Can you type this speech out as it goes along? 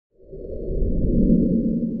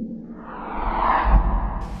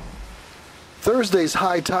Thursday's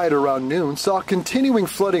high tide around noon saw continuing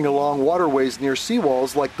flooding along waterways near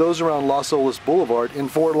seawalls like those around Las Olas Boulevard in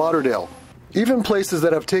Fort Lauderdale. Even places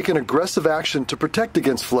that have taken aggressive action to protect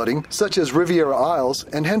against flooding, such as Riviera Isles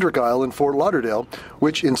and Hendricks Isle in Fort Lauderdale,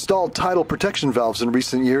 which installed tidal protection valves in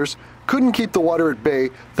recent years, couldn't keep the water at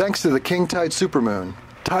bay thanks to the king tide supermoon.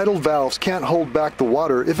 Tidal valves can't hold back the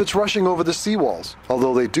water if it's rushing over the seawalls,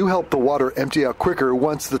 although they do help the water empty out quicker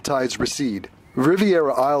once the tides recede.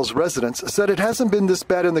 Riviera Isles residents said it hasn't been this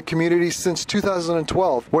bad in the community since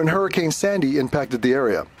 2012 when Hurricane Sandy impacted the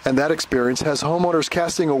area. And that experience has homeowners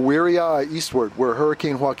casting a weary eye eastward where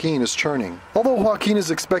Hurricane Joaquin is churning. Although Joaquin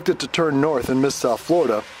is expected to turn north and miss South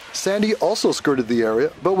Florida, Sandy also skirted the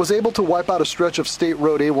area but was able to wipe out a stretch of State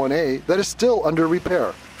Road A1A that is still under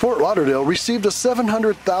repair. Fort Lauderdale received a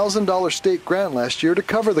 $700,000 state grant last year to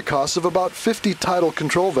cover the cost of about 50 tidal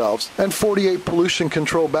control valves and 48 pollution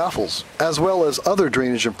control baffles, as well as other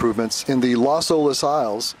drainage improvements in the Las Olas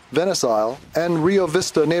Isles, Venice Isle, and Rio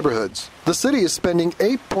Vista neighborhoods. The city is spending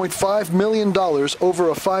 $8.5 million over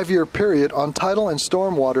a 5-year period on tidal and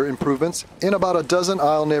stormwater improvements in about a dozen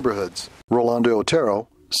Isle neighborhoods. Rolando Otero,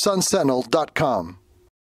 SunSentinel.com.